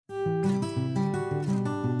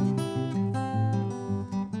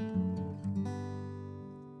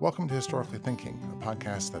Welcome to Historically Thinking, a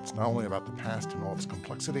podcast that's not only about the past and all its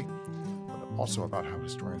complexity, but also about how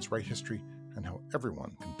historians write history and how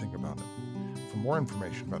everyone can think about it. For more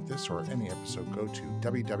information about this or any episode, go to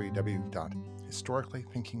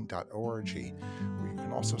www.historicallythinking.org, where you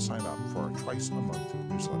can also sign up for our twice-a-month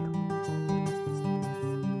newsletter.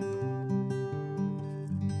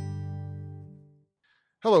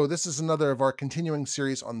 Hello, this is another of our continuing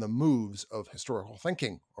series on the moves of historical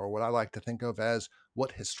thinking, or what I like to think of as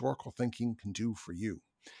what historical thinking can do for you.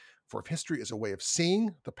 For if history is a way of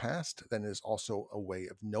seeing the past, then it is also a way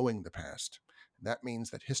of knowing the past. And that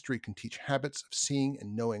means that history can teach habits of seeing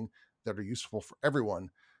and knowing that are useful for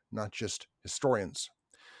everyone, not just historians.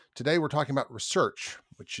 Today we're talking about research,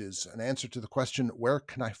 which is an answer to the question, where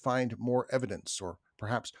can I find more evidence? Or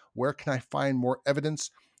perhaps, where can I find more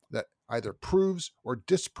evidence that either proves or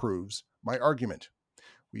disproves my argument?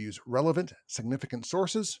 We use relevant, significant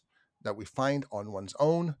sources that we find on one's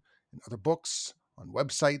own, in other books, on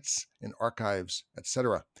websites, in archives,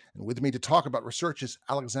 etc. And with me to talk about research is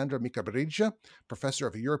Alexandra Mica-Brigida, professor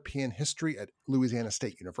of European history at Louisiana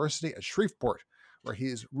State University at Shreveport, where he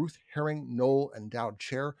is Ruth Herring Noll Endowed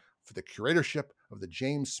Chair for the curatorship of the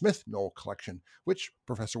James Smith Noll Collection, which,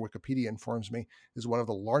 Professor Wikipedia informs me, is one of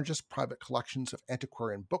the largest private collections of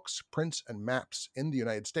antiquarian books, prints, and maps in the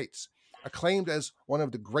United States. Acclaimed as one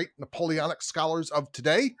of the great Napoleonic scholars of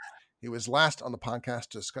today, he was last on the podcast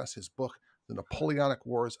to discuss his book, The Napoleonic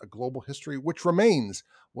Wars, A Global History, which remains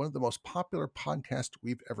one of the most popular podcasts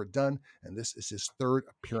we've ever done, and this is his third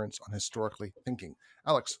appearance on Historically Thinking.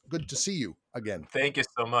 Alex, good to see you again. Thank you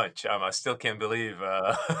so much. I still can't believe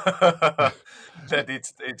that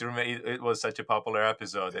it was such a popular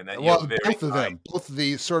episode, and that well, you're very both of kind. them, both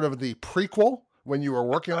the sort of the prequel when you were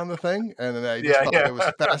working on the thing, and I just Yeah, felt like it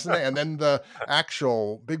was fascinating, and then the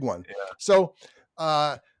actual big one. yeah. So,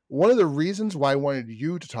 one of the reasons why I wanted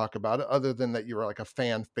you to talk about it, other than that you were like a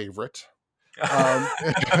fan favorite,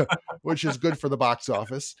 which is good for the box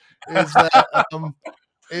office, is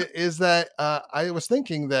that I was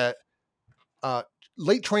thinking that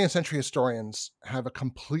late 20th century historians have a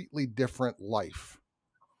completely different life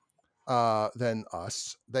than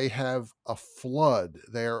us. They have a flood.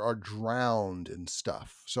 They are drowned in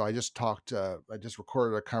stuff. So I just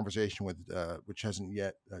recorded a conversation with, which hasn't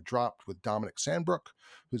yet dropped, with Dominic Sandbrook,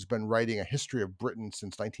 who's been writing a history of Britain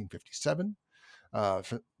since 1957.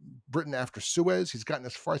 Britain after Suez. He's gotten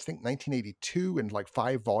as far, I think, 1982 in like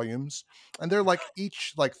 5 volumes. And they're like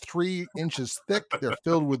each like 3 inches thick. They're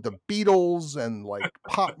filled with the Beatles and like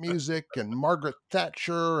pop music and Margaret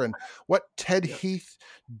Thatcher and what Ted Heath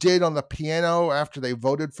did on the piano after they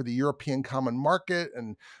voted for the European Common Market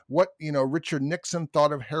and what, Richard Nixon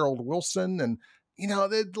thought of Harold Wilson. And,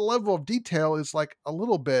 the level of detail is like a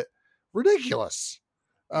little bit ridiculous.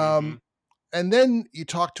 Mm-hmm. And then you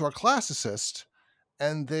talk to a classicist,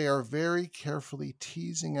 and they are very carefully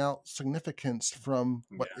teasing out significance from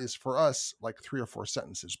what is for us like 3 or 4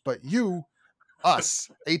 sentences. But us,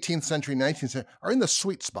 18th century, 19th century, are in the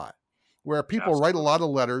sweet spot where people write a lot of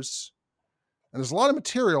letters, and there's a lot of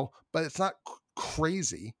material, but it's not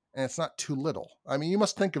crazy, and it's not too little. I mean, you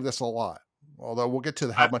must think of this a lot, although we'll get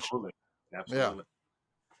to how much. Absolutely. Yeah.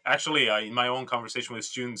 Actually, in my own conversation with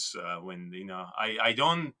students, when I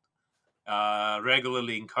don't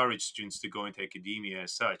regularly encourage students to go into academia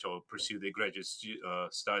as such or pursue their graduate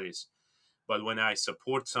studies. But when I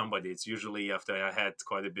support somebody, it's usually after I had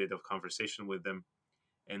quite a bit of conversation with them.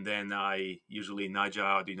 And then I usually nudge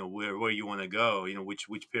out, where you want to go,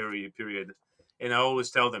 which period. And I always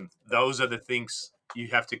tell them, those are the things you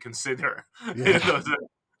have to consider. Yeah.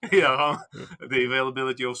 The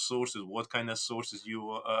availability of sources, what kind of sources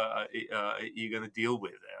you're going to deal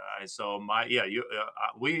with. So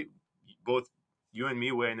we both, you and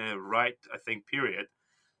me, were in a right, I think, period,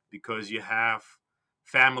 because you have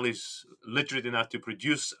families literate enough to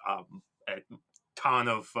produce a ton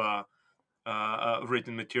of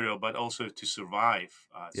written material, but also to survive.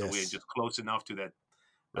 So we're just close enough to that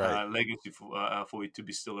legacy for it to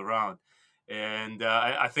be still around. And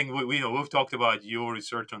I think we've talked about your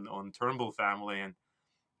research on Turnbull family, and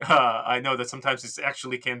I know that sometimes it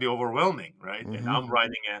actually can be overwhelming, right? Mm-hmm. And I'm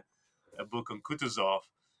writing a book on Kutuzov,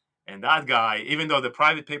 and that guy, even though the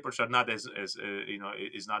private papers are not is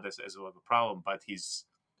not as of a problem, but his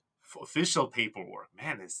official paperwork,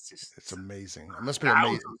 man, it's amazing. It must be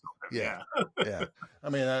amazing. Yeah. Yeah. I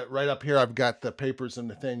mean, right up here, I've got the papers of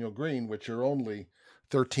Nathaniel Green, which are only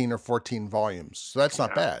 13 or 14 volumes. So that's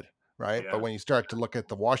not bad, right? Yeah. But when you start to look at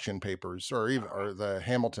the Washington papers or the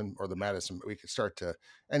Hamilton or the Madison, we could start to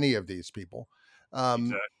any of these people.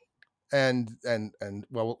 Exactly. and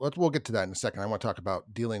well, we'll get to that in a second. I want to talk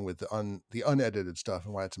about dealing with the unedited stuff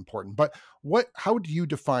and why it's important. But how do you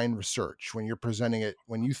define research when you're presenting it?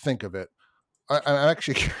 When you think of it, I'm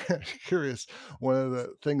actually curious. One of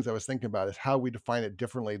the things I was thinking about is how we define it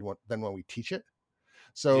differently than when we teach it.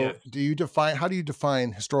 Yeah. So, how do you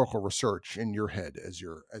define historical research in your head as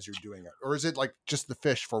you're doing it, or is it like just the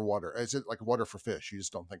fish for water? Is it like water for fish? You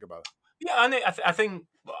just don't think about it. Yeah, and I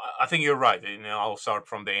think you're right. I'll start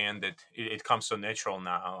from the end. It comes so natural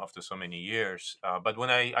now after so many years. But when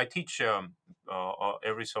I teach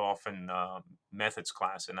every so often methods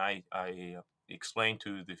class, and I explain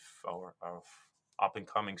to our up and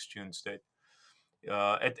coming students that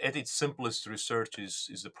at its simplest, research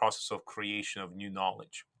is the process of creation of new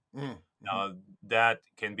knowledge. Mm-hmm. That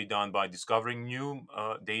can be done by discovering new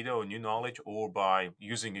data or new knowledge, or by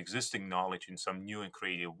using existing knowledge in some new and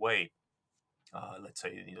creative way. Let's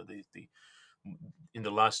say, the in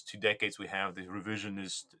the last 2 decades we have the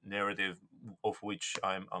revisionist narrative, of which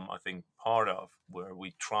I'm I think part of, where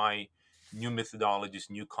we try new methodologies,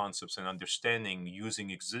 new concepts and understanding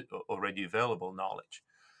using already available knowledge.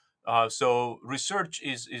 So research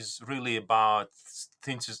is really about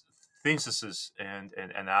synthesis and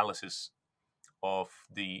analysis of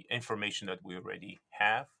the information that we already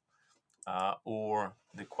have, or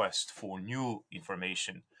the quest for new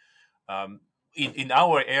information. um, in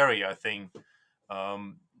our area, I think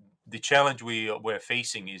um, the challenge we're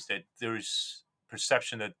facing is that there's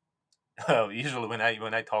perception that usually when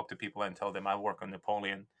I talk to people and tell them I work on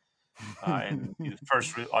Napoleon, and the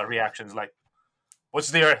first reaction is like,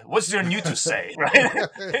 what's there new to say, right?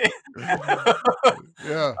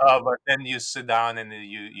 Yeah. But then you sit down and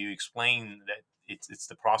you explain that it's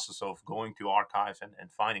the process of going to archives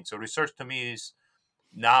and finding. So research to me is,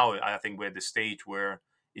 now I think we're at the stage where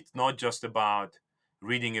it's not just about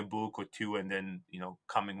reading a book or two and then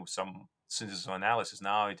coming with some synthesis or analysis.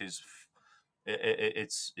 Now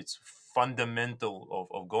it's fundamental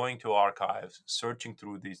of going to archives, searching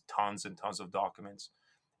through these tons and tons of documents,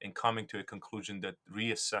 and coming to a conclusion that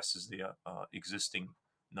reassesses the existing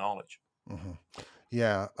knowledge. Hmm.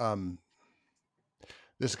 Yeah.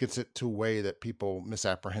 This gets it to a way that people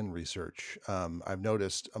misapprehend research. I've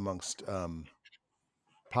noticed amongst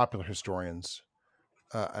popular historians,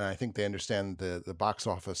 and I think they understand the box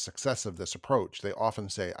office success of this approach. They often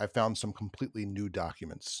say, "I found some completely new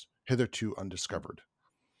documents, hitherto undiscovered."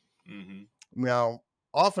 Mm-hmm. Now,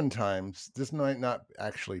 oftentimes, this might not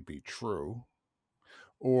actually be true,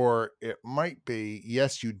 or it might be,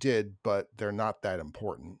 yes, you did, but they're not that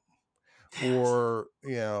important. Yes. Or,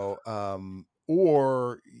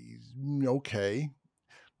 or okay,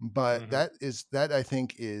 but Mm-hmm. that I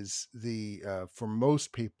think is the for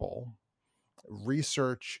most people,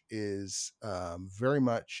 research is very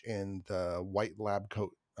much in the white lab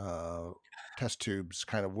coat test tubes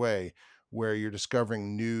kind of way, where you're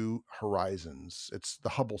discovering new horizons. It's the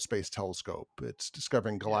Hubble Space Telescope. It's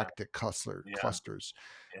discovering Yeah. galactic Yeah. clusters.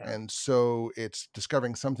 Yeah. And so it's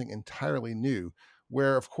discovering something entirely new,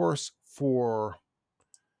 where, of course, for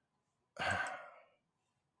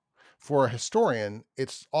a historian,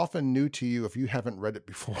 it's often new to you if you haven't read it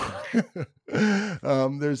before.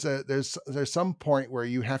 There's some point where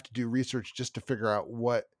you have to do research just to figure out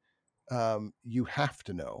what you have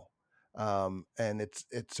to know, and it's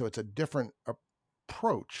a different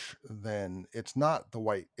approach. Than It's not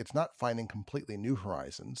it's not finding completely new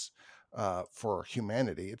horizons for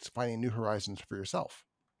humanity. It's finding new horizons for yourself.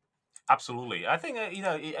 Absolutely. I think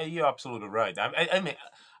you're absolutely right. I mean,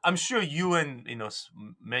 I'm sure you and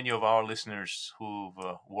many of our listeners who've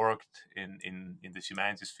worked in this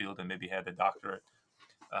humanities field and maybe had a doctorate,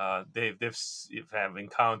 have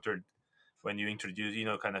encountered, when you introduce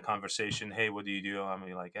kind of conversation. Hey, what do you do? I'm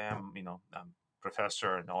like, I'm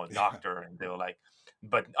professor and a doctor, and they were like,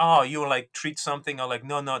 but oh, you like treat something? I'm like,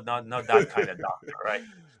 no, not that kind of doctor, right?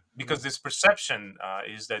 Because this perception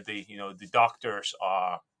is that the doctors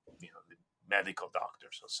are the medical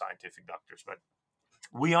doctors or scientific doctors, but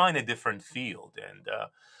we are in a different field. And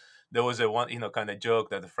there was a one kind of joke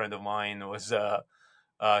that a friend of mine was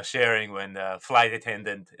sharing when the flight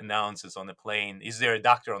attendant announces on the plane, "Is there a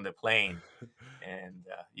doctor on the plane?" And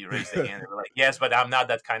you raise the hand and we're like, "Yes, but I'm not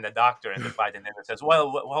that kind of doctor." And the flight attendant says,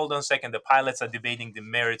 "Well, hold on a second. The pilots are debating the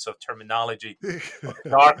merits of terminology of the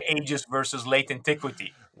Dark Ages versus late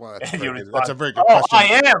antiquity." Well, that's a And you very good. That's respond, a very good "Oh, I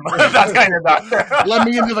question. am that kind of doctor." Let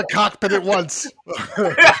me into the cockpit at once.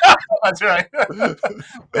 That's right.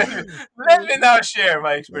 Let me now share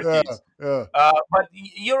my Yeah, expertise. yeah. But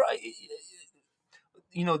you're,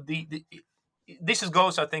 the this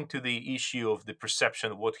goes, I think, to the issue of the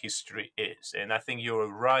perception of what history is, and I think you're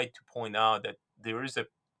right to point out that there is a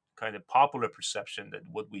kind of popular perception that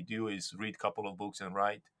what we do is read a couple of books and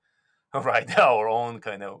write write our own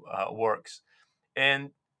kind of works.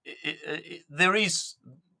 And there is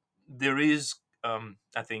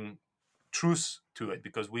I think truth to it,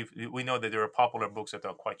 because we know that there are popular books that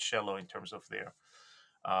are quite shallow in terms of their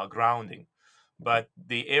grounding. But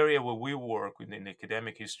the area where we work within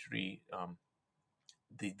academic history,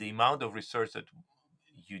 the amount of research that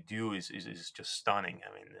you do is just stunning. I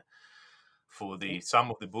mean, for the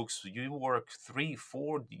some of the books you work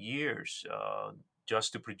 3-4 years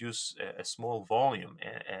just to produce a small volume,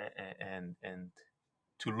 and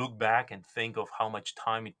to look back and think of how much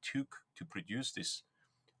time it took to produce this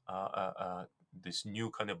new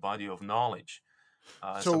kind of body of knowledge.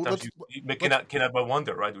 So Sometimes you let's cannot but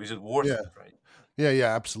wonder, right? Is it worth yeah. it, right?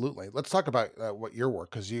 Yeah, absolutely. Let's talk about what your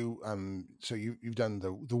work, because you've done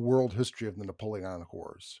the world history of the Napoleonic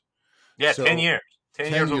Wars. Yeah, 10 So years.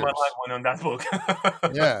 10 10 years of my life years. went on that book.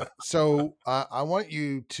 Yeah. So I want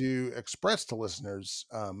you to express to listeners,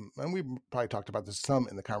 and we probably talked about this some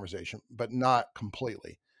in the conversation, but not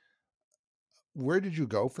completely. Where did you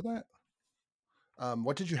go for that?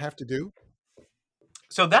 What did you have to do?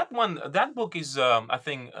 So that book is, I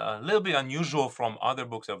think, a little bit unusual from other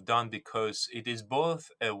books I've done, because it is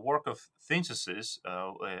both a work of synthesis,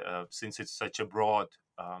 since it's such a broad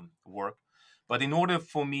work. But in order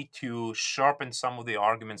for me to sharpen some of the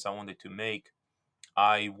arguments I wanted to make,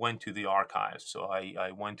 I went to the archives. So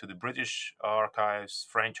I went to the British archives,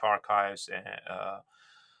 French archives,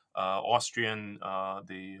 Austrian,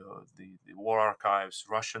 the war archives,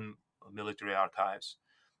 Russian military archives,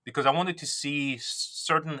 because I wanted to see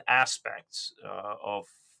certain aspects of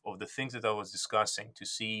the things that I was discussing, to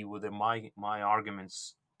see whether my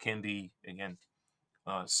arguments can be, again,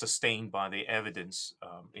 sustained by the evidence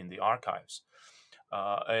in the archives.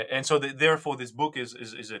 And so therefore this book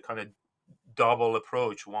is a kind of double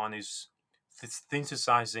approach. One is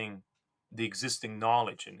synthesizing the existing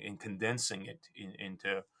knowledge and condensing it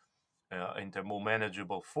into more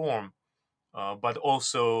manageable form, but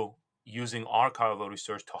also using archival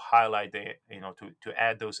research to highlight to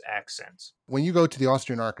add those accents. When you go to the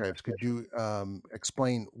Austrian archives, could you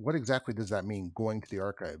explain what exactly does that mean? Going to the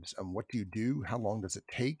archives, what do you do? How long does it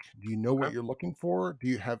take? Do you know what Okay. you're looking for? Do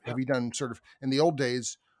you Yeah. have you done sort of in the old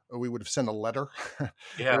days? We would have sent a letter. It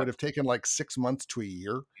Yeah. would have taken like 6 months to a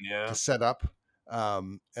year to Yeah. set up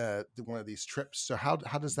one of these trips. So how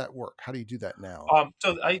does that work? How do you do that now?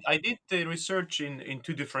 So I did the research in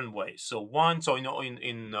two different ways. So one, so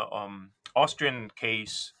in Austrian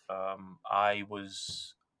case, I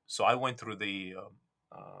went through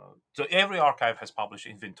so every archive has published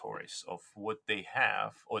inventories of what they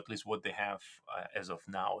have, or at least what they have as of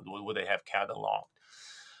now, what they have cataloged.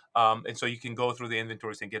 And so you can go through the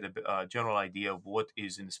inventories and get a general idea of what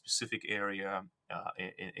is in a specific area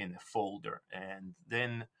in a folder, and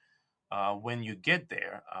then when you get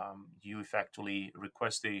there, you effectively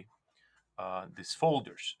request these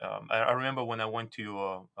folders. I remember when I went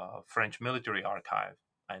to French military archive,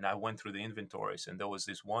 and I went through the inventories, and there was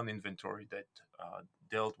this one inventory that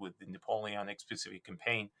dealt with the Napoleonic specific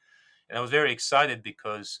campaign, and I was very excited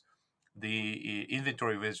because the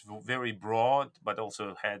inventory was very broad, but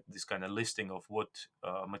also had this kind of listing of what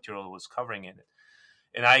material was covering in it.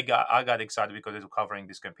 And I got excited because it was covering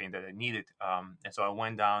this campaign that I needed. And so I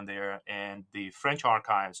went down there, and the French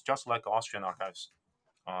archives, just like Austrian archives,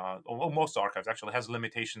 or most archives actually, has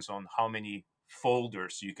limitations on how many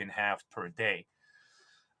folders you can have per day.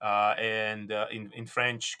 And in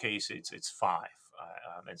French case, it's five,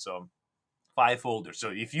 and so five folders. So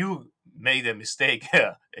if you made a mistake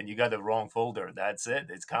and you got the wrong folder, that's it.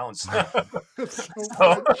 It counts. It's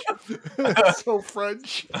so So French. It's so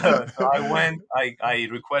French. so I went, I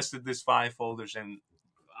requested this five folders, and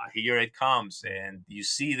here it comes. And you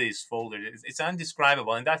see this folder. It's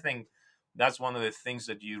undescribable. And I think that's one of the things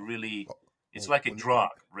that you really, it's Oh, like a drug,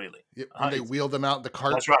 really. when they It's, wheel them out in the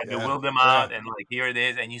cart, that's right. They yeah, wheel them yeah. out, and like, here it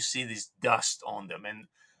is. And you see this dust on them. And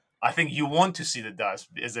I think you want to see the dust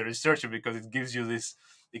as a researcher, because it gives you this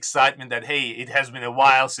excitement that, hey, it has been a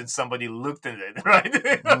while since somebody looked at it, right?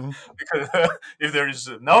 Mhm. Because if there is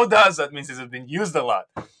no dust, that means it has been used a lot.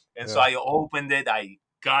 And so Yeah. I opened it. I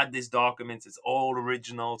got these documents. It's all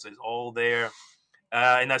originals. It's all there.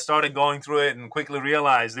 And I started going through it and quickly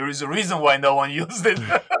realized there is a reason why no one used it.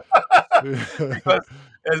 Because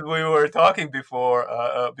as we were talking before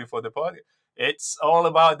the podcast, it's all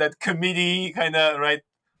about that committee kind of, right,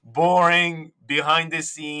 boring behind the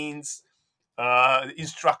scenes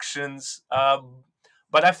instructions.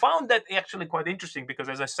 But I found that actually quite interesting because,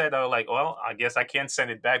 as I said, I was like, well, I guess I can't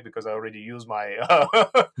send it back because I already used my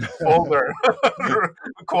folder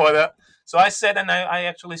quota. So I said, and I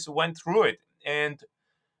actually went through it, and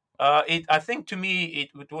I think to me,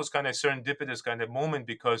 it was kind of serendipitous kind of moment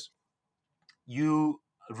because you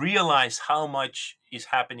realize how much is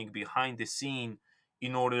happening behind the scene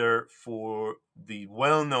in order for the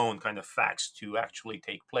well-known kind of facts to actually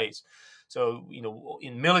take place. So,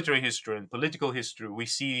 in military history and political history, we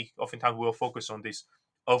see oftentimes we'll focus on these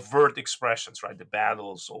overt expressions, right? The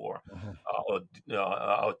battles Mhm.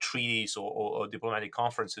 or treaties or diplomatic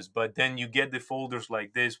conferences. But then you get the folders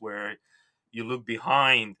like this where you look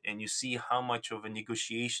behind and you see how much of a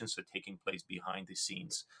negotiations are taking place behind the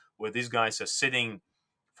scenes, where these guys are sitting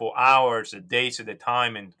for hours, days at a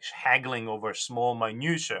time, and haggling over small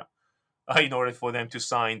minutia in order for them to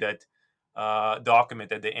sign that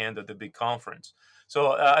document at the end of the big conference.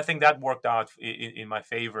 So I think that worked out in my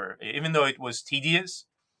favor, even though it was tedious.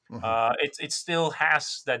 Mhm. It still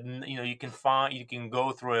has that you can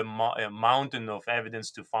go through a mountain of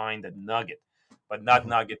evidence to find that nugget, but that Mhm.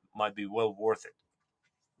 nugget might be well worth it.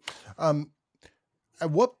 Um,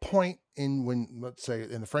 at what point in when, let's say,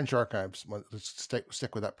 in the French archives, let's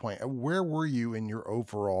stick with that point. Where were you in your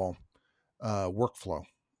overall workflow,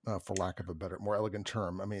 for lack of a better, more elegant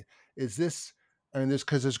term? I mean, is this? I mean, this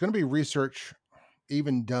because there's going to be research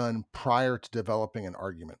even done prior to developing an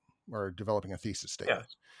argument or developing a thesis statement,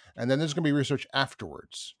 Yes. and then there's going to be research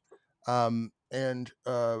afterwards. And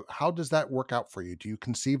how does that work out for you? Do you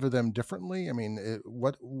conceive of them differently? I mean,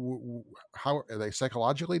 how are they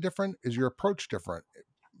psychologically different? Is your approach different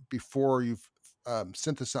before you've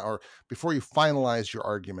synthesized or before you finalize your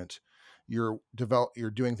argument? You're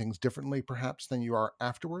doing things differently, perhaps, than you are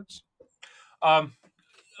afterwards. Um,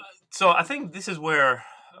 so I think this is where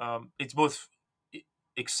it's both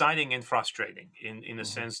exciting and frustrating in a Hmm.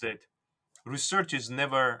 sense that research is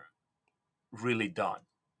never really done.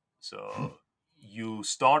 So you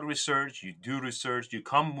start research, you do research, you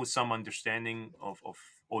come with some understanding of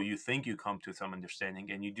or you think you come to some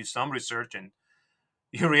understanding, and you do some research and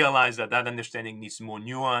you realize that that understanding needs more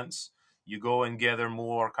nuance. You go and gather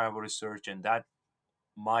more archival research, and that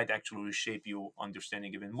might actually reshape your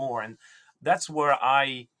understanding even more. And that's where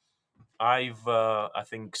I've I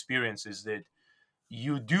think experienced is that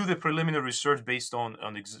you do the preliminary research based on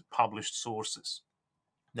published sources.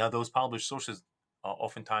 Now, those published sources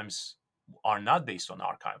oftentimes are not based on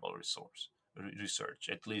archival research.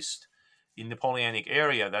 At least in the Napoleonic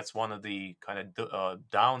area, that's one of the kind of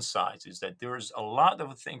downsides is that there's a lot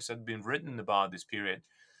of things that have been written about this period,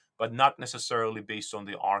 but not necessarily based on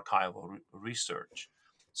the archival research.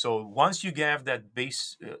 So once you have that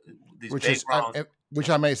this Which is, background, which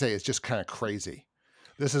I may say is just kind of crazy.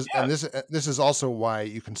 This is, yeah, and this is also why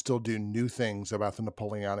you can still do new things about the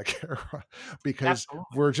Napoleonic era, because absolutely.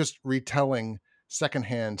 we're just retelling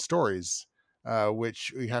secondhand stories,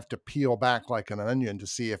 which we have to peel back like an onion to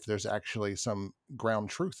see if there's actually some ground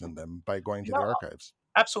truth in them by going to Yeah, the archives.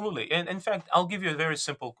 absolutely. And in fact, I'll give you a very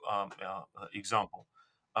simple example.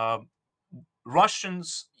 Um,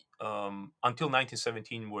 Russians until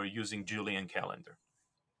 1917 were using Julian calendar.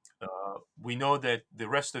 We know that the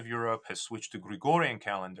rest of Europe has switched to Gregorian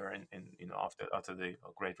calendar, and after the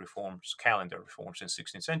great reforms, calendar reforms in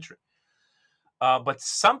 16th century. But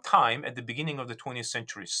sometime at the beginning of the 20th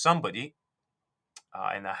century, somebody,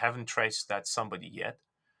 and I haven't traced that somebody yet.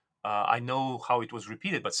 I know how it was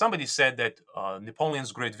repeated, but somebody said that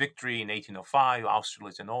Napoleon's great victory in 1805,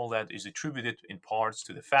 Austerlitz, and all that is attributed in parts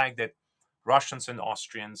to the fact that Russians and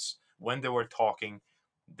Austrians, when they were talking,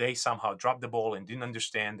 they somehow dropped the ball and didn't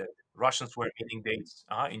understand that Russians were meaning dates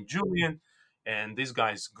in Julian, and this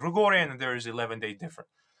guy's Gregorian, and there is 11-day difference.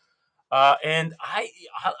 And I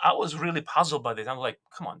was really puzzled by this. I'm like,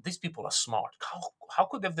 come on, these people are smart. How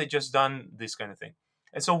could have they just done this kind of thing?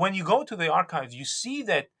 And so when you go to the archives, you see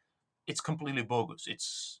that it's completely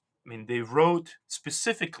bogus. I mean, they wrote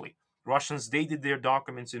specifically. Russians dated their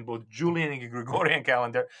documents in both Julian and Gregorian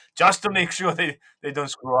calendar just to make sure they don't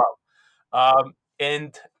screw up.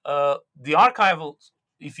 And the archival,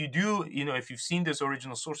 if you do, if you've seen those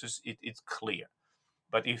original sources, it's clear.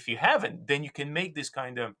 But if you haven't, then you can make this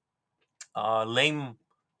kind of lame.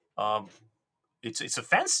 Um, it's a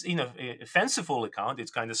a fanciful account.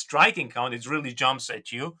 It's kind of striking account. It really jumps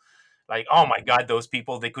at you, like, oh my god, those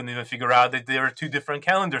people, they couldn't even figure out that there are two different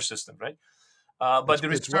calendar systems, right? But the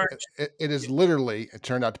It's what research, it is literally. It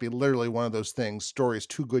turned out to be literally one of those things. Stories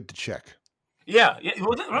too good to check. yeah, yeah,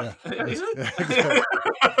 was it Yeah, right? yeah, Isn't yeah, exactly.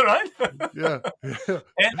 it right? Yeah, yeah.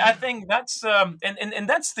 And I think that's and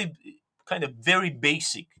that's the kind of very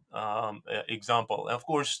basic example. Of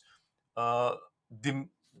course, uh,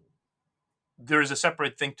 there is a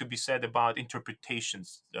separate thing to be said about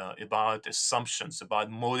interpretations, about assumptions,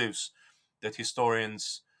 about motives that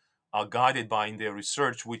historians are guided by in their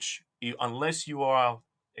research, which, unless you are,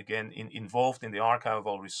 again, involved in the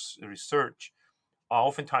archival research, are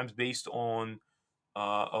oftentimes based on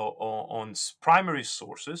primary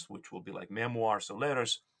sources, which will be like memoirs or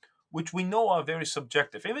letters, which we know are very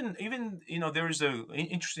subjective. Even there is a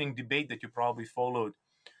interesting debate that you probably followed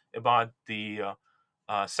about the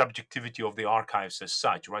subjectivity of the archives as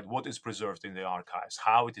such, right? What is preserved in the archives,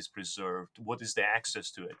 how it is preserved, what is the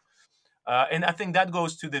access to it. And I think that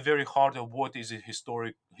goes to the very heart of what is a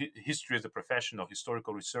history as a profession or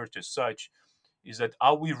historical research as such, is that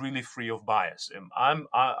are we really free of bias? And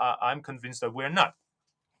I'm convinced that we're not,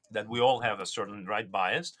 that we all have a certain right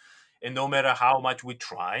bias, and no matter how much we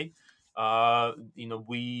try,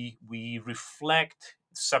 we reflect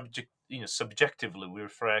subjectively, we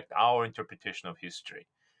reflect our interpretation of history.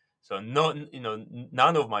 So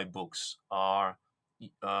none of my books are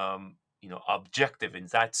objective in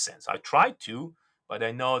that sense. I try to, but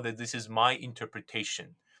I know that this is my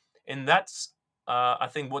interpretation, and that's I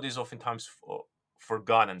think what is oftentimes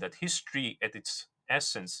forgotten, that history at its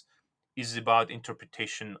essence is about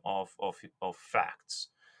interpretation of facts.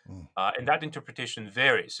 Mm. And that interpretation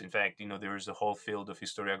varies. In fact, there is a whole field of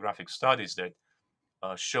historiographic studies that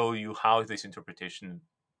show you how this interpretation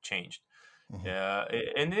changed. Mhm.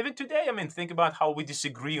 And even today, I mean, think about how we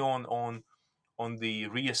disagree on the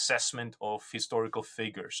reassessment of historical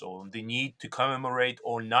figures, or the need to commemorate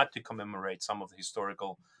or not to commemorate some of the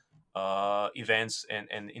historical events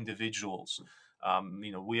and individuals.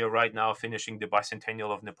 We are right now finishing the bicentennial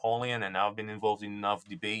of Napoleon, and I've been involved in enough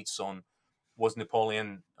debates on, was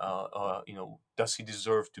Napoleon, does he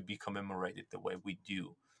deserve to be commemorated the way we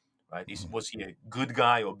do? Right? Mhm. Was he a good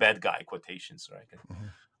guy or bad guy? Quotations, right?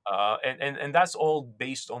 Mhm. And that's all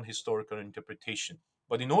based on historical interpretation.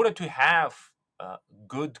 But in order to have a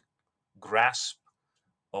good grasp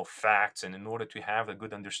of facts, and in order to have a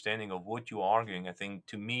good understanding of what you're arguing, I think,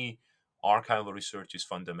 to me, archival research is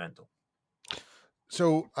fundamental.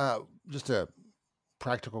 So, just a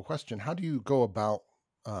practical question: how do you go about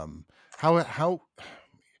how?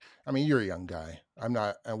 I mean, you're a young guy. I'm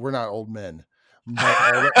not. We're not old men, but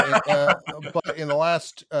but in the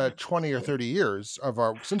last 20 or 30 years of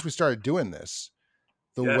our since we started doing this,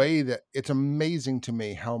 the Yeah, way that it's amazing to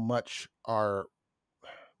me how much our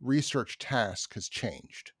research task has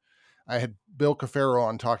changed. I had Bill Cafaro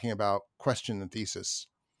on talking about question and thesis.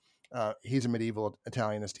 He's a medieval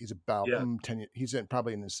Italianist. He's about yeah. 10. He's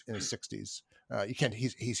probably in his 60s. You can't.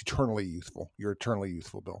 He's eternally youthful. You're eternally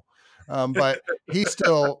youthful, Bill. But he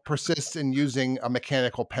still persists in using a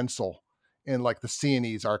mechanical pencil in like the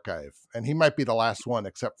Sienese archive, and he might be the last one,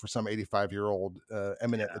 except for some 85-year-old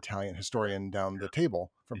eminent Italian historian down the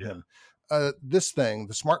table from Yeah. him. This thing,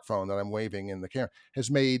 the smartphone that I'm waving in the camera, has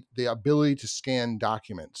made the ability to scan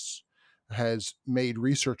documents, has made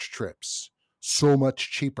research trips so much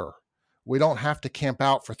cheaper. We don't have to camp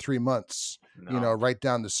out for 3 months, No. right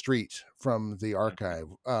down the street from the Mhm. archive.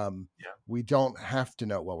 Yeah. We don't have to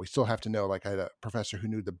know. Well, we still have to know. Like I had a professor who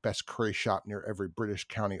knew the best curry shop near every British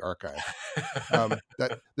county archive.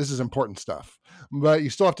 That this is important stuff, but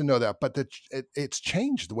you still have to know that. But it's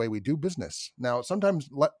changed the way we do business now. Sometimes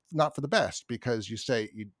not for the best, because you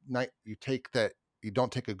say you take that you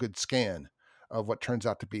don't take a good scan of what turns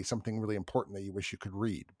out to be something really important that you wish you could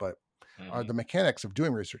read. But the Mhm. mechanics of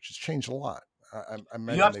doing research has changed a lot. I You're imagine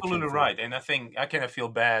they've absolutely changed for right, and I think I kind of feel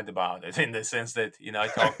bad about it in the sense that the.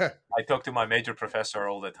 I talk to my major professor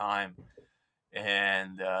all the time,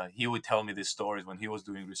 and he would tell me these stories when he was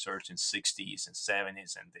doing research in '60s and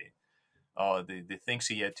 '70s, and the things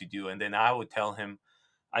he had to do, and then I would tell him.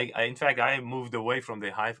 I in fact I moved away from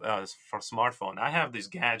the high for smartphone. I have this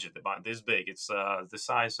gadget about this big. It's the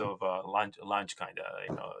size of lunch kind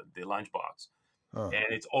of, the lunch box, Huh.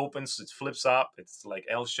 and it opens, it flips up, it's like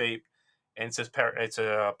L shaped, and it's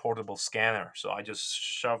a portable scanner. So I just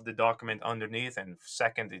shove the document underneath, and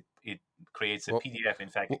second it creates a Well, PDF. In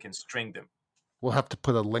fact, it we'll can string them. we'll have to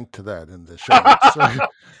put a link to that in the show notes.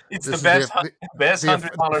 It's the This is the the, best the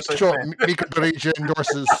 $100 I official spent. Mika Berija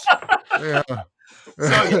endorses. Yeah.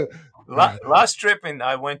 So yeah, last trip, and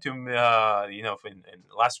I went to in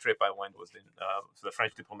last trip I went was in to the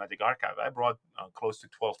French diplomatic archive. I brought close to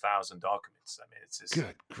 12,000 documents. I mean, it's just.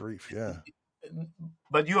 Good grief! Yeah.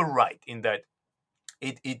 But you're right in that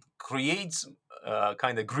it creates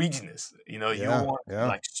kind of greediness. You Yeah. want to Yeah.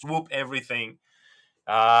 like swoop everything,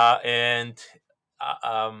 and uh,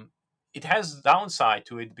 um, it has downside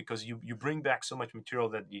to it, because you bring back so much material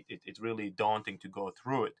that it's really daunting to go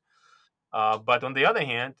through it. But on the other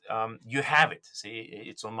hand, you have it. See,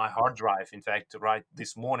 it's on my hard drive. In fact, right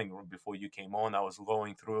this morning before you came on, I was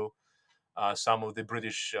going through some of the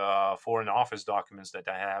British Foreign Office documents that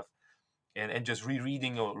I have, and just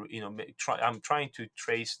rereading, or I'm trying to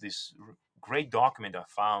trace this great document I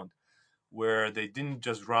found where they didn't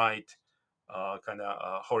just write kind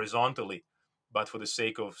of horizontally, but for the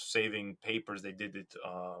sake of saving papers, they did it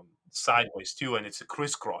sideways too, and it's a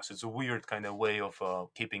crisscross. It's a weird kind of way of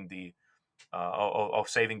keeping the of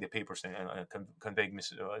saving the papers and conveying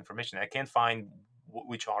information. I can't find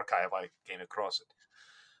which archive I came across it.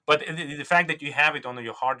 But the fact that you have it on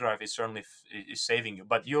your hard drive is certainly is saving you.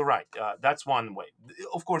 But you're right. That's one way.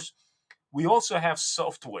 Of course, we also have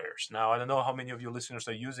softwares. Now, I don't know how many of your listeners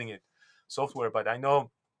are using it, software, but I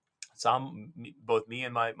know both me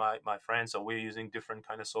and my friends, so we're using different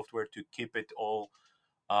kind of software to keep it all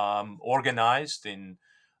organized. And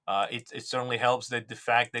it certainly helps that the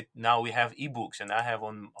fact that now we have ebooks, and I have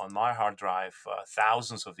on my hard drive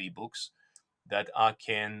thousands of ebooks that I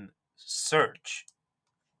can search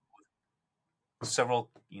several,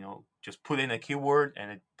 just put in a keyword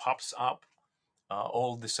and it pops up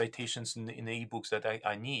all the citations in the ebooks that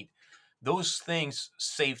I need. Those things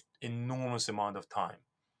save enormous amount of time,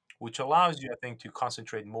 which allows you, I think, to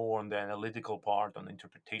concentrate more on the analytical part, on the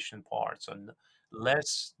interpretation parts, and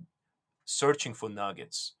less searching for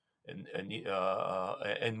nuggets, and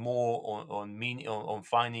more on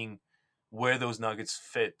finding where those nuggets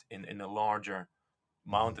fit in a larger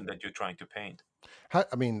mountain that you're trying to paint.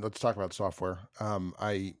 I mean, let's talk about software.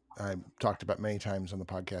 I talked about many times on the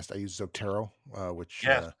podcast. I use Zotero,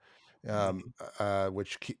 Yes. um,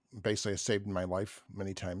 basically has saved my life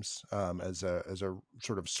many times as a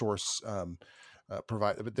sort of source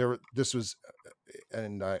provider. But this was,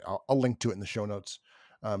 and I'll link to it in the show notes.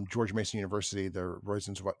 George Mason University, the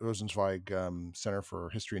Rosenzweig Center for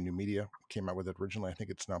History and New Media came out with it originally. I think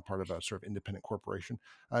it's now part of a sort of independent corporation.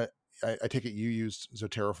 I take it you used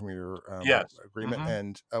Zotero from your Yes. agreement. Hmm.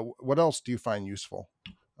 And what else do you find useful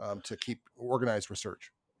to keep organized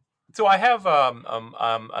research? So I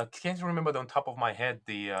can't remember on top of my head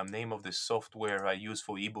the name of the software I use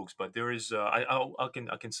for ebooks, but there is I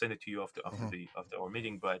can send it to you Hmm. after our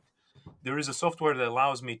meeting. But there is a software that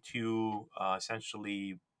allows me to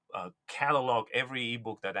essentially catalog every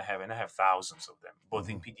ebook that I have, and I have thousands of them, both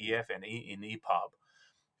in Hmm. PDF and in EPUB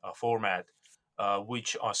format,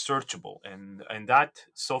 which are searchable. And that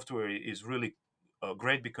software is really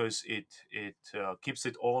great because it keeps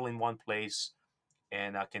it all in one place,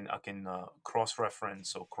 and I can cross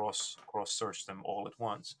reference or cross search them all at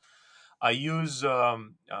once. I use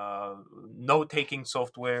note taking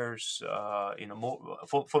softwares. More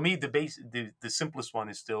for me the simplest one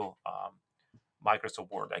is still Microsoft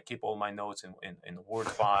Word. I keep all my notes in a Word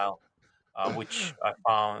file, which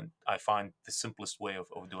I find the simplest way of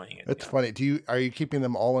doing it. It's funny. Are you keeping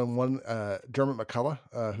them all in one? Dermot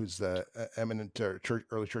McCullough, who's the eminent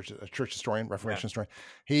early church historian, Yeah. Reformation historian,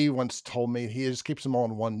 he once told me he just keeps them all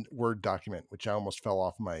in one Word document, which I almost fell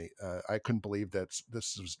off my. I couldn't believe this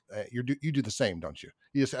was. You do the same, don't you?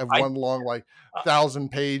 You just have I one long, like uh,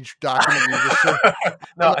 1,000-page document. And you just say,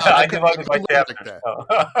 no, I I couldn't. I divide it by couldn't live like chapters. that. No.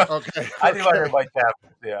 Okay. I divide it Okay. by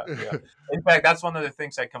chapters. Yeah, yeah. In fact, that's one of the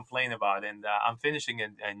things I complain about, and I'm finishing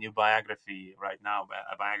a new biography right now,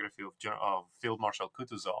 a biography of Field Marshal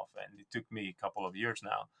Kutuzov, and it took me a couple of years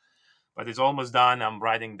now, but it's almost done. I'm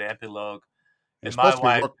writing the epilogue, You're and my supposed to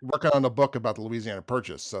be wife. working on a book about the Louisiana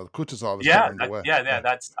Purchase, so Kutuzov is Yeah, getting underway. yeah.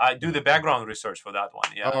 That's I do the background research for that one.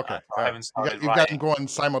 Yeah, Oh, okay. so All I right. haven't started You've got writing. them going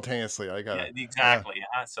simultaneously. I Yeah, got it. Yeah. exactly.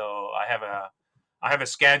 So I have a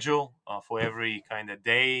schedule for every kind of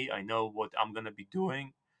day. I know what I'm gonna be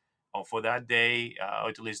doing for that day, or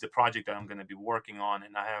at least the project that I'm gonna be working on.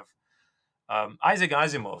 And I have Isaac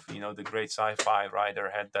Asimov, the great sci-fi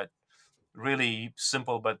writer, had that really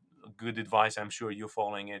simple but good advice. I'm sure you're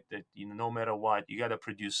following it. That no matter what, you gotta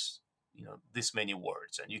produce this many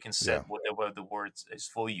words, and you can set Yeah. whatever the words is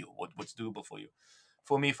for you. What's doable for you.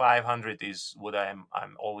 For me, 500 is what I'm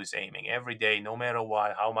always aiming every day, no matter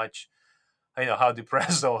what, how much how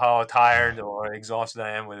depressed or how tired or exhausted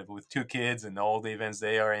I am with two kids and all the events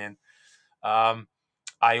they are in. Um,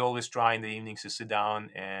 I always try in the evenings to sit down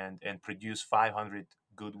and produce 500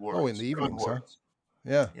 good Oh, in words. the Good evenings, huh? words.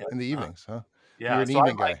 Yeah, Yeah. in the evenings, huh? You're Yeah. an So I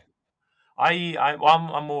evening like guy.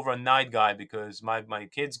 I'm more of a night guy because my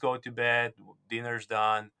kids go to bed, dinner's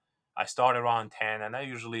done. I start around 10, and I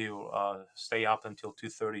usually stay up until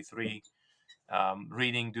 2:33,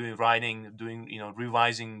 reading, doing writing, doing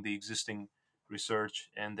revising the existing research,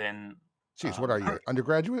 and then Jeez, what are you,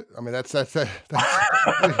 undergraduate? I mean, that's you're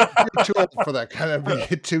too old for that kind of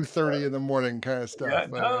 2:30 in the morning kind of yeah, stuff.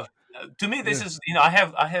 But no, to me, this Yeah. is, I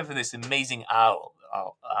have this amazing owl.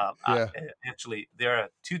 Yeah. Actually, there are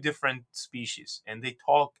two different species, and they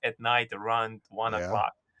talk at night around one Yeah.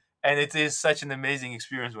 o'clock. And it is such an amazing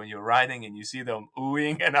experience when you're riding and you see them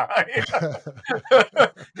oohing, and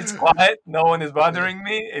it's quiet. No one is bothering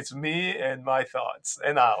me. It's me and my thoughts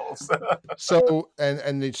and owls. So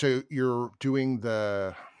so you're doing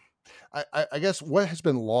the I guess what has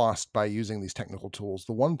been lost by using these technical tools,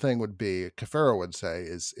 the one thing would be Cafaro would say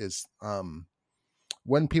is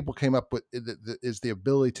when people came up with is the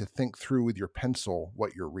ability to think through with your pencil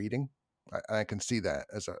what you're reading. I can see that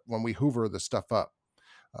when we hoover the stuff up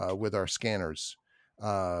with our scanners,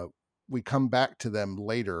 uh, we come back to them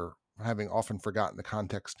later, having often forgotten the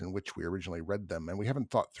context in which we originally read them, and we haven't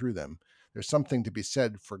thought through them. There's something to be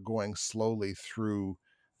said for going slowly through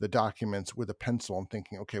the documents with a pencil and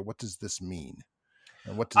thinking, okay, what does this mean?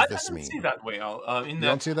 And what I does this don't see mean? that way. Al. In You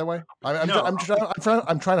don't that, see it that way? no, I'm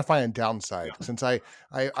trying to find a downside since I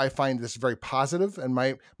find this very positive, and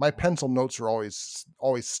my pencil notes are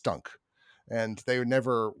always stunk, and they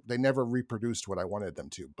never reproduced what I wanted them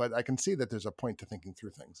to. But I can see that there's a point to thinking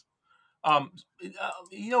through things. Um,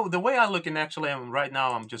 the way I look, and actually, right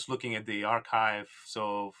now I'm just looking at the archive.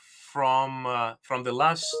 So from the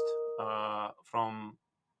last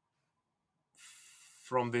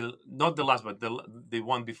from the not the last, but the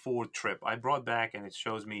one before trip, I brought back, and it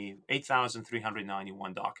shows me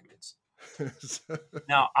 8,391 documents.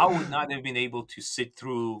 Now, I would not have been able to sit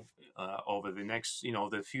through over the next,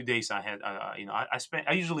 the few days I had.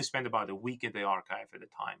 I usually spend about a week at the archive at a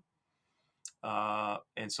time.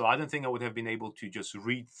 And so I don't think I would have been able to just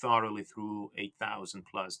read thoroughly through 8,000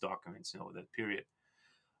 plus documents over that period.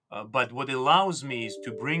 But what allows me is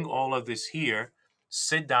to bring all of this here,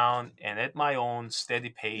 sit down, and at my own steady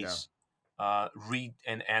Yeah. pace, read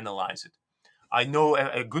and analyze it. I know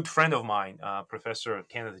a good friend of mine, Professor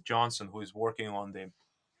Kenneth Johnson, who is working on the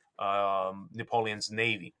Napoleon's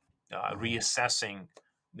navy, Mhm. reassessing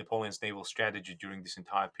Napoleon's naval strategy during this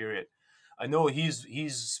entire period. I know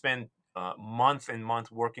he's spent month and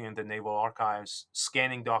month working in the naval archives,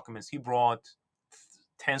 scanning documents. He brought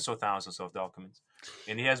tens of thousands of documents,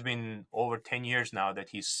 and he has been over 10 years now that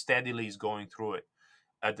he steadily is going through it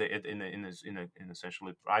in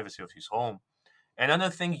essentially privacy of his home. And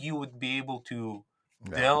another thing, you would be able to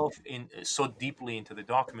Yeah. delve in so deeply into the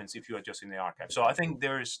documents if you are just in the archive. So I think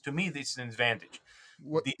to me, this is an advantage.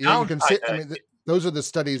 The Yeah, you can downside, see. I mean, those are the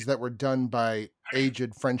studies that were done by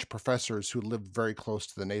aged French professors who lived very close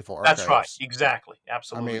to the naval that's right, archives. exactly, I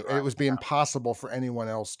absolutely mean, it right. would be impossible for anyone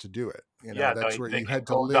else to do it. Yeah, That's where they you can had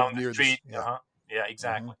to go live down the near this. street. Yeah. Yeah, Hmm.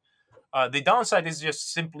 exactly. The downside is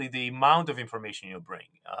just simply the amount of information you bring.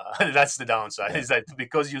 That's the downside. Yeah. Is that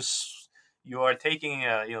because you are taking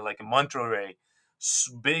like a mantra ray,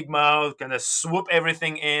 big mouth, kind of swoop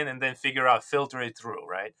everything in and then figure out filter it through,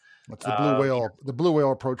 right? It's Uh, the blue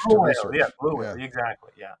whale approach Blue to whale, yeah, research. blue whale, Yeah.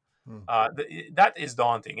 exactly, yeah. Mm. That is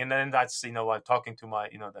daunting, and then that's I'm talking to my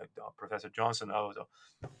the Professor Johnson. I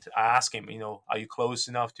ask him, are you close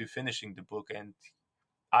enough to finishing the book? And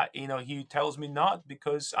he tells me not,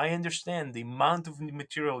 because I understand the amount of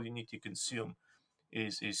material you need to consume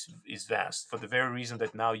is vast, for the very reason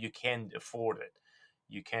that now you can afford it.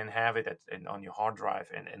 You can have it on your hard drive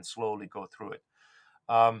and slowly go through it.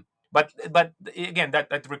 But again,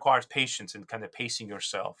 that requires patience and kind of pacing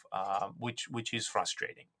yourself, which is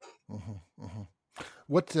frustrating. Hmm. Hmm.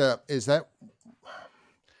 What is that?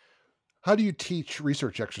 How do you teach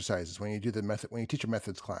research exercises when you do the method when you teach a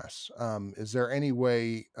methods class? Is there any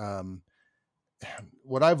way?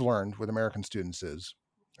 What I've learned with American students is,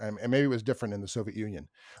 and maybe it was different in the Soviet Union,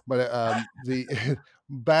 but the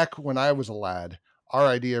back when I was a lad, our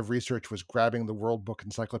idea of research was grabbing the World Book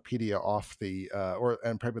Encyclopedia off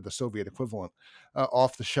and probably the Soviet equivalent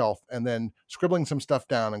off the shelf, and then scribbling some stuff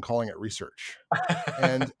down and calling it research.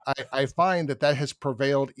 And I find that has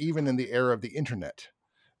prevailed even in the era of the internet.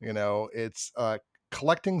 It's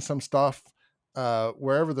collecting some stuff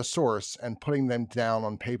wherever the source and putting them down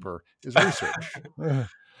on paper is research. uh,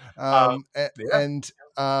 um, a- yeah, and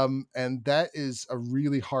and that is a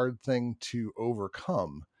really hard thing to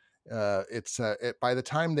overcome. By the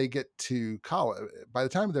time they get to college, by the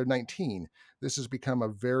time they're 19, this has become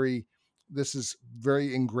this is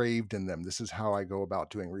very engraved in them. This is how I go about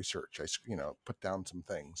doing research. Put down some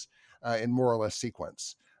things in more or less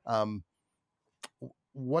sequence. Um, you're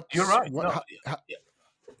what's right. what? No, How,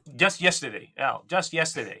 just yesterday, Al. Just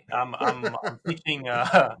yesterday, I'm teaching.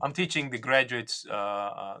 I'm teaching the graduates,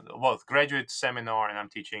 both graduate seminar, and I'm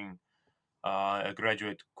teaching a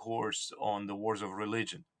graduate course on the wars of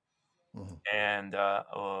religion. Mhm. And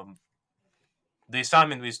the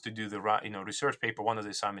assignment was to do the research paper. One of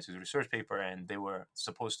the assignments is a research paper, and they were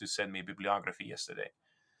supposed to send me bibliography yesterday.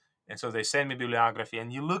 And so they send me bibliography,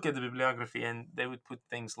 and you look at the bibliography, and they would put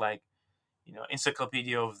things like,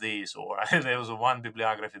 encyclopedia of this, or there was one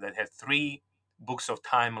bibliography that had 3 books of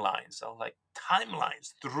timelines. I was like,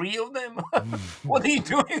 timelines, 3 of them? What are you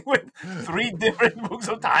doing with 3 different books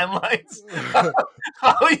of timelines?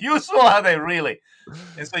 How useful are they really?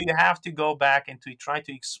 And so you have to go back and to try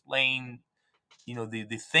to explain,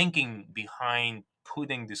 the thinking behind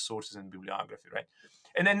putting the sources in bibliography, right?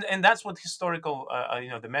 And that's what historical,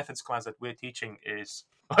 the methods class that we're teaching is,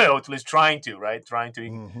 well, at least trying to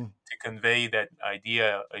convey that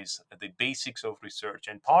idea is the basics of research.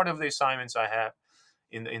 And part of the assignments I have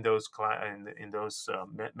in those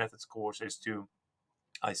methods course is to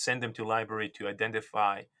I send them to library to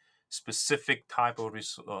identify specific type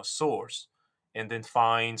of source, and then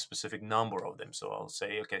find specific number of them. So I'll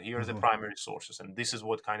say, okay, here are the primary sources, and this is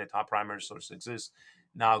what kind of top primary sources exist.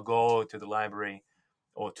 Now go to the library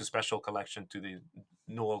or to special collection, to the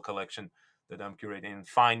Newell collection that I'm curating, and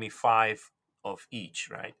find me 5 of each,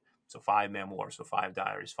 right? So 5 memoirs, so 5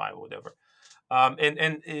 diaries, 5 whatever. And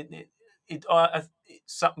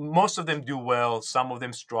most of them do well, some of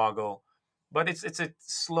them struggle, but it's a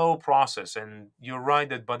slow process. And you're right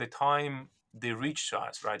that by the time they reach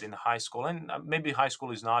us, right, in high school, and maybe high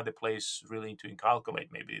school is not the place really to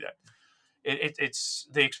inculcate maybe that it's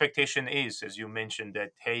the expectation is, as you mentioned,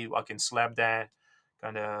 that hey, I can slap that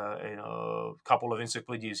kind of couple of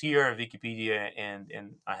encyclopedias here, Wikipedia,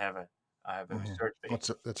 and I have a research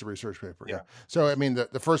paper. That's a research paper, yeah. Yeah. So I mean,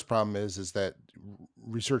 the first problem is that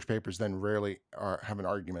research papers then rarely have an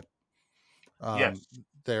argument. Um, Yes.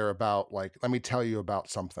 they're about like, let me tell you about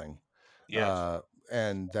something, Yes. uh,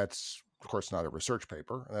 and that's of course not a research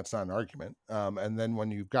paper, and that's not an argument. And then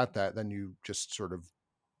when you've got that, then you just sort of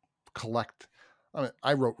collect. I mean,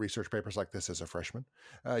 I wrote research papers like this as a freshman.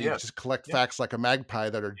 You Yes. just collect Yeah. facts like a magpie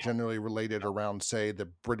that are generally related around, say, the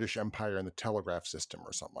British Empire and the telegraph system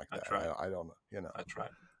or something like That's that. right. I don't know, you know. That's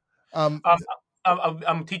right. Um, Um,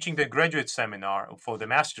 I'm teaching the graduate seminar for the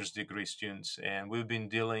master's degree students, and we've been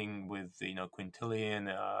dealing with Quintilian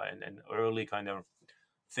and early kind of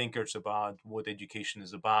thinkers about what education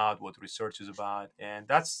is about, what research is about, and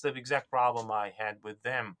that's the exact problem I had with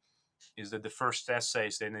them. Is that the first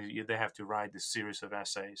essays? Then they have to write this series of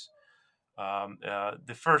essays.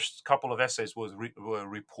 The first couple of essays were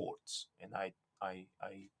reports, and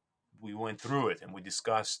we went through it and we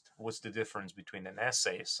discussed what's the difference between an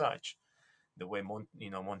essay as such, the way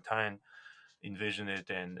Montaigne envisioned it,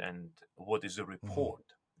 and what is a mhm,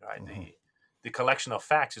 report, right? mhm, The collection of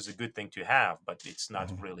facts is a good thing to have, but it's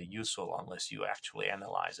not mhm, really useful unless you actually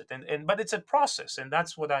analyze it. And but it's a process, and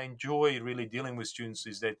that's what I enjoy really dealing with students,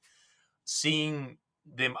 is that seeing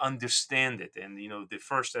them understand it. And the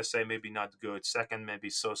first essay maybe not good, second maybe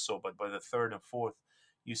so, but by the third and fourth,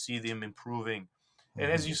 you see them improving.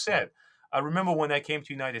 And as mhm. you said, I remember when I came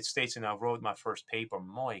to United States and I wrote my first paper.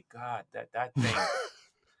 My God, that thing!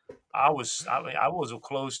 I was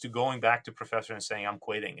close to going back to professor and saying I'm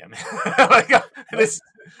quitting. I mean, like, well, this.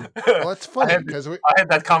 well, that's I funny had because we, I had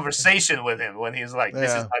that conversation with him when he's like,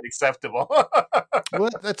 "This is yeah. not acceptable." Well,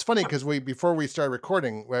 that's funny because we before we started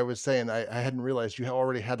recording, I was saying I hadn't realized you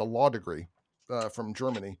already had a law degree from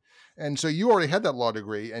Germany, and so you already had that law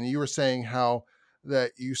degree, and you were saying how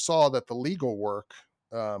that you saw that the legal work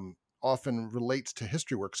often relates to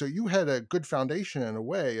history work. So you had a good foundation in a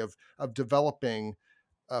way of developing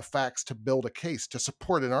facts to build a case to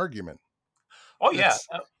support an argument. Oh yeah,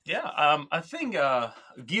 That's yeah. I think Guy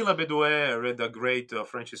Labedouet, read a great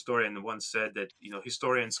French historian, once said that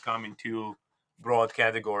historians come in 2 broad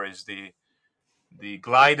categories: the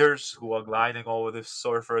gliders who are gliding over the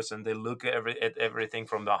surface and they look at everything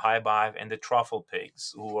from the high dive, and the truffle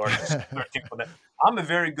pigs who are just searching for that. I'm a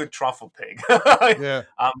very good truffle pig. yeah.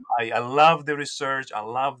 I love the research. I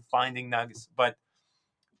love finding nuggets, but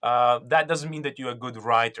that doesn't mean that you're a good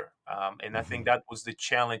writer. And I think Hmm. that was the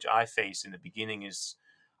challenge I faced in the beginning. Is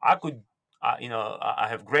I could, I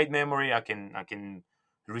have great memory. I can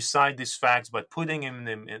recite these facts, but putting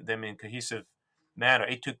them in cohesive manner,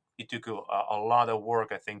 it took a lot of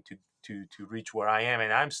work, I think, to reach where I am.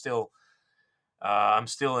 And I'm still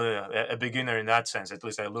a beginner in that sense. At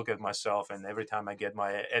least I look at myself, and every time I get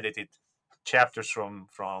my edited chapters from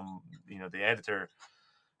the editor,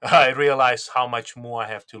 I realize how much more I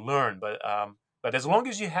have to learn. But as long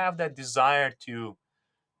as you have that desire to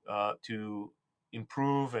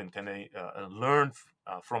improve and kind of learn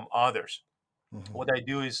from others, Hmm. what I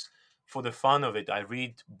do is, for the fun of it, I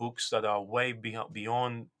read books that are way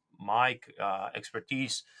beyond my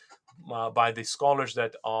expertise, by the scholars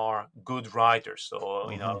that are good writers. So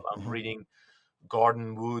Mm-hmm. I'm Mm-hmm. reading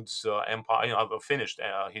Gordon Wood's Empire. I've finished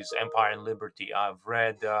his Empire and Liberty. I've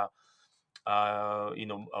read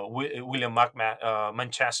William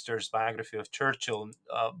Manchester's biography of Churchill,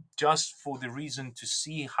 just for the reason to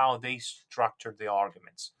see how they structured the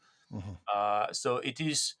arguments. Mm-hmm. So it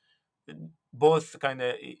is both kind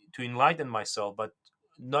of to enlighten myself, but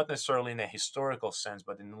not necessarily in a historical sense,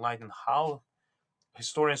 but enlighten how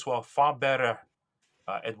historians who are far better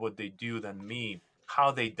at what they do than me,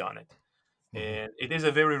 how they done it. Mm-hmm. And it is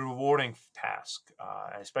a very rewarding task,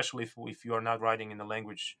 especially if you are not writing in a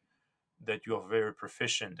language that you are very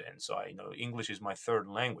proficient in. So I know English is my third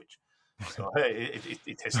language. So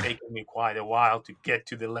it has taken me quite a while to get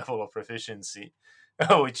to the level of proficiency,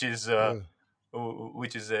 which is uh, Yeah.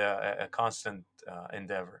 which is a constant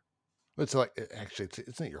endeavor. It's like actually,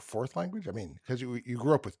 isn't it your fourth language? I mean, because you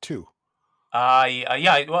grew up with two.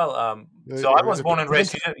 Yeah, well, so I was born and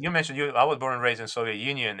raised. Provincial. You mentioned I was born and raised in Soviet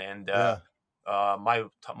Union, and Yeah. my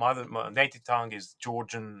native tongue is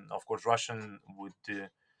Georgian. Of course, Russian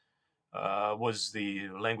was the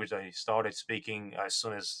language I started speaking as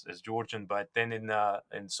soon as Georgian. But then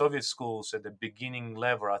in Soviet schools at the beginning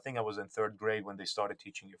level, I think I was in third grade when they started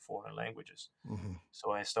teaching you foreign languages. Mm-hmm.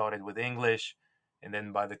 So I started with English, and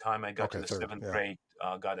then by the time I got to Okay, the third. seventh Yeah, grade,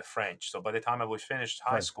 got a French. So by the time I was finished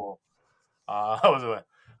high French. school, I was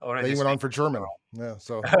Then already you went on speaking. for German. Yeah.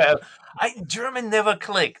 So German never you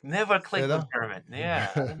clicked with know. German.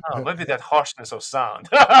 Yeah, I don't know. Maybe that harshness of sound.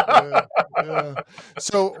 Yeah, yeah.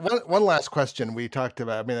 So one last question we talked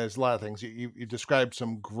about. I mean, there's a lot of things you described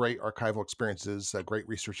some great archival experiences, great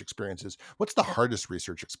research experiences. What's the hardest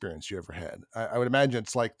research experience you ever had? I would imagine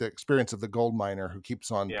it's like the experience of the gold miner who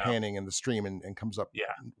keeps on Yeah, panning in the stream and comes up,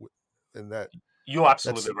 yeah. and that You're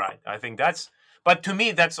that's absolutely right. I think that's, but to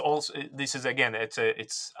me, that's also, this is again,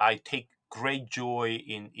 I take great joy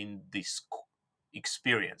in this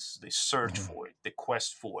experience, the search mhm, for it, the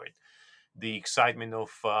quest for it, the excitement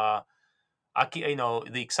of,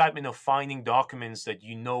 the excitement of finding documents that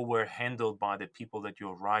were handled by the people that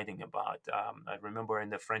you're writing about. I remember in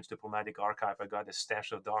the French diplomatic archive, I got a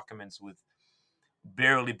stash of documents with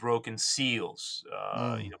barely broken seals,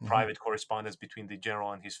 mhm, private correspondence between the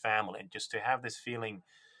general and his family, and just to have this feeling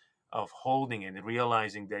of holding it and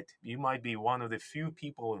realizing that you might be one of the few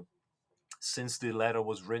people since the letter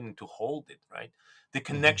was written to hold it, right? The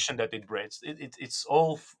mhm. connection that it brings, it's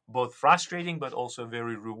all both frustrating but also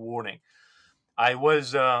very rewarding. I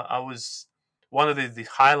was one of the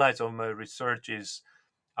highlights of my research is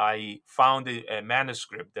I found a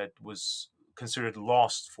manuscript that was considered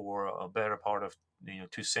lost for a better part of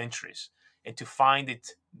 2 centuries, and to find it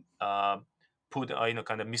uh, put kind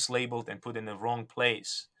of mislabeled and put in the wrong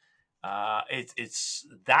place, it's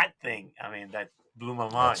that thing. I mean, that blew my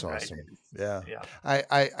That's mind, right? awesome. Yeah, Yeah.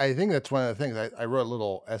 I think that's one of the things I wrote a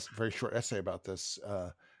little very short essay about this.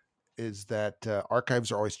 Is that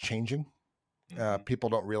archives are always changing. Hmm. People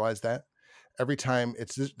don't realize that. Every time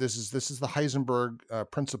this is the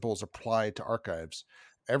Heisenberg principles applied to archives.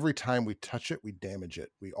 Every time we touch it, we damage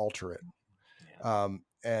it, we alter it, Yeah.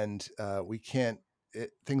 and we can't.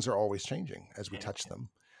 Things are always changing as we Yeah. touch them.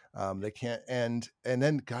 They can't, and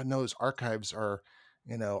then God knows archives are,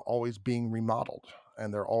 always being remodeled,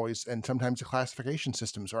 and they're always, and sometimes the classification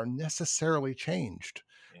systems are necessarily changed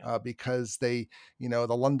Yeah. because the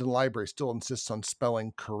London Library still insists on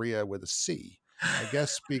spelling Korea with a C. I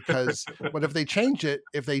guess because, but if they change it,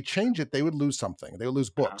 they would lose something. They would lose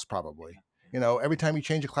Uh-huh. books probably. Every time you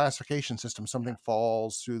change a classification system, something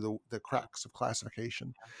falls through the cracks of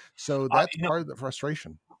classification. So Uh, that's you know, part of the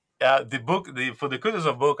frustration. the book, for the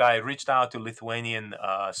Kutuzov book, I reached out to Lithuanian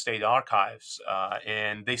state archives,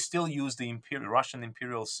 and they still use the Russian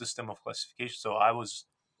imperial system of classification. So I was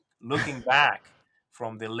looking back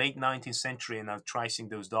from the late 19th century and I'm tracing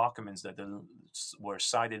those documents that were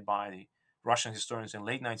cited by the Russian historians in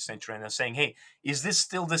late 19th century, and I'm saying, hey, is this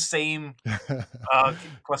still the same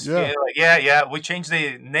Yeah, classification? Like, yeah, we changed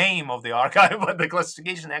the name of the archive, but the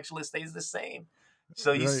classification actually stays the same.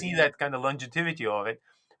 So you right. see that kind of longevity of it,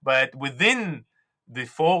 but within the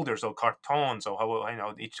folders or cartons or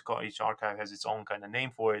how each archive has its own kind of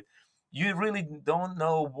name for it. You really don't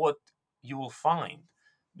know what you will find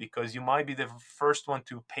because you might be the first one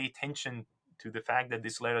to pay attention to the fact that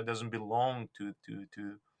this letter doesn't belong to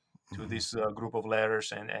Mhm. this group of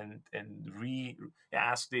letters, and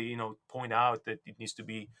ask the point out that it needs to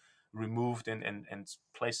be removed and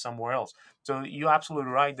placed somewhere else. So you're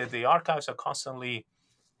absolutely right that the archives are constantly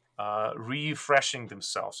refreshing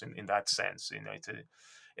themselves in that sense.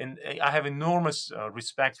 and I have enormous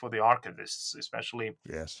respect for the archivists, especially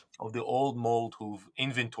Yes. of the old mold who've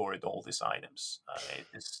inventoried all these items.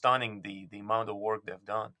 It's stunning the amount of work they've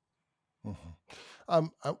done.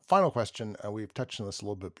 Final question. We've touched on this a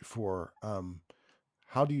little bit before.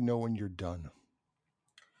 How do you know when you're done?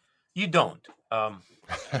 You don't.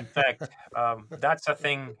 In fact, that's a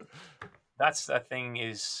thing. That's a thing.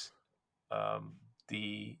 Is um,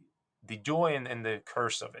 the joy and the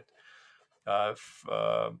curse of it.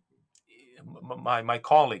 My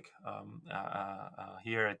colleague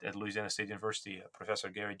here at Louisiana State University, Professor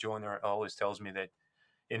Gary Joyner, always tells me that,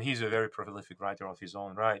 and he's a very prolific writer of his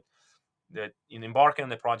own right, that in embarking on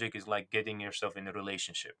the project is like getting yourself in a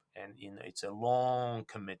relationship, and it's a long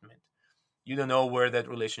commitment. You don't know where that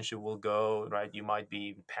relationship will go, right? You might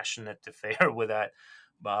be passionate affair with that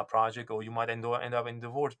project, or you might end up in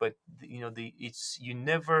divorce. But it's you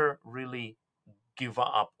never really give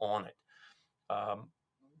up on it. Um,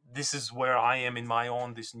 this is where I am in my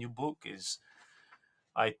own this new book. Is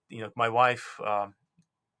my wife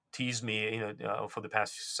teased me for the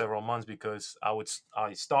past several months because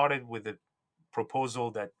I started with a proposal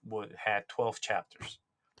that had 12 chapters.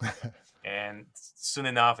 And soon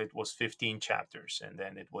enough it was 15 chapters, and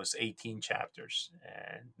then it was 18 chapters,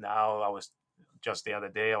 and now I was just the other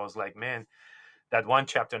day I was like, man, that one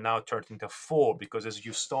chapter now turned into 4, because as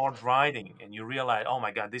you start writing and you realize, oh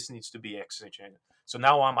my god, this needs to be executed. So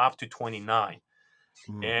now I'm up to 29,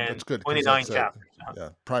 and That's good because 29 that's a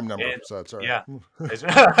chapters. prime number. And So that's all yeah,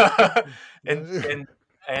 right.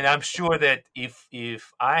 and I'm sure that if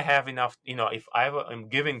I have enough, if I'm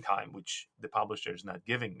giving time, which the publisher is not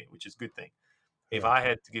giving me, which is a good thing. If Yeah. I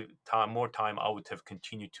had to give more time, I would have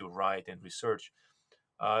continued to write and research.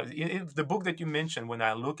 The book that you mentioned, when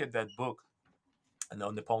I look at that book,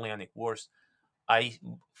 the Napoleonic Wars, I,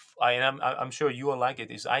 I'm sure you will like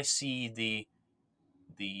it. Is I see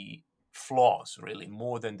the flaws really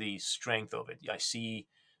more than the strength of it. I see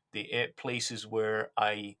the places where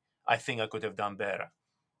I think I could have done better.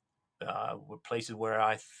 Were places where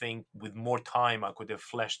I think with more time I could have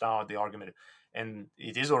fleshed out the argument. And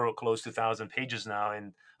it is already close to 1,000 pages now,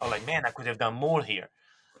 and I'm like, man, I could have done more here.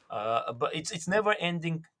 But it's never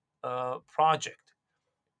ending project.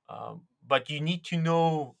 But you need to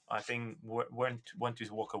know, I think, when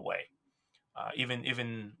to walk away.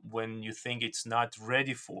 Even when you think it's not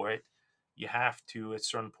ready for it, you have to at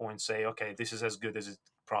certain point say, okay, this is as good as it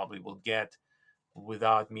probably will get,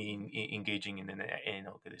 without me engaging in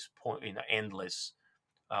this point in an endless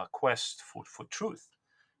quest for truth,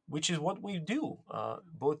 which is what we do.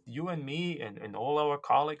 Both you and me and all our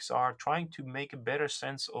colleagues are trying to make a better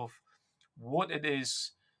sense of what it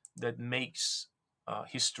is that makes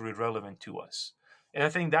history relevant to us. And I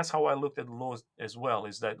think that's how I looked at law as well,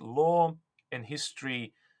 is that law and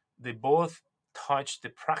history, they both touch the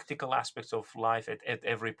practical aspects of life at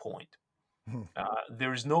every point.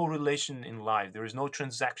 There is no relation in life, there is no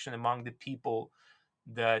transaction among the people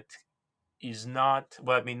that is not,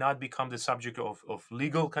 well, may not become the subject of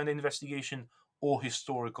legal kind of investigation or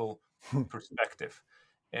historical perspective.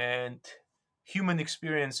 And human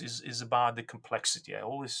experience is about the complexity. I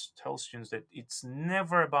always tell students that it's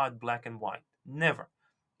never about black and white, never.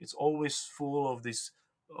 It's always full of this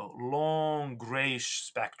long grayish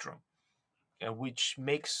spectrum, which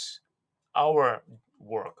makes our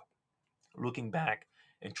work, looking back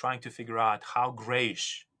and trying to figure out how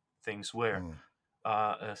grayish things were,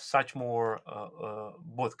 such more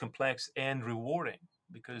both complex and rewarding,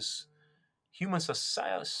 because humans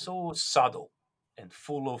are so subtle and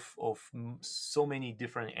full of so many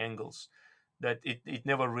different angles that it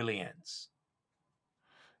never really ends.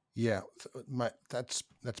 Yeah, that's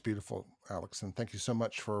beautiful, Alex, and thank you so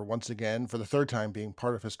much for once again, for the third time, being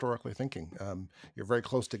part of Historically Thinking. You're very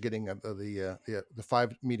close to getting the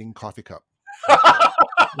 5 meeting coffee cup.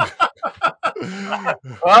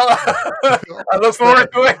 Well, I look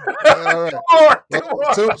forward to it. All right.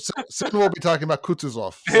 More. Soon we'll be talking about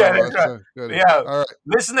Kutuzov. So Yeah, that's right. good. Yeah, All right.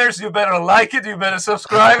 listeners, you better like it. You better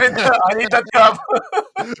subscribe it. I need that cup.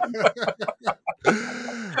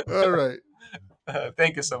 All right.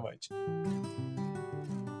 Thank you so much.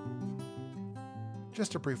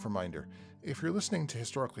 Just a brief reminder, if you're listening to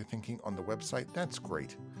Historically Thinking on the website, that's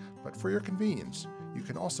great. But for your convenience, you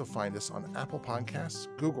can also find us on Apple Podcasts,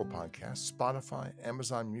 Google Podcasts, Spotify,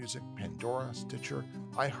 Amazon Music, Pandora, Stitcher,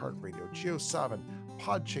 iHeartRadio, JioSaavn,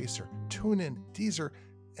 Podchaser, TuneIn, Deezer,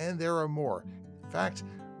 and there are more. In fact,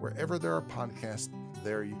 wherever there are podcasts,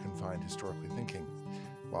 there you can find Historically Thinking.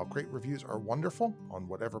 While great reviews are wonderful on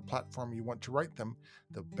whatever platform you want to write them,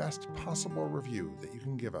 the best possible review that you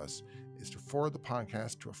can give us is to forward the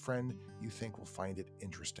podcast to a friend you think will find it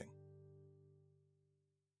interesting.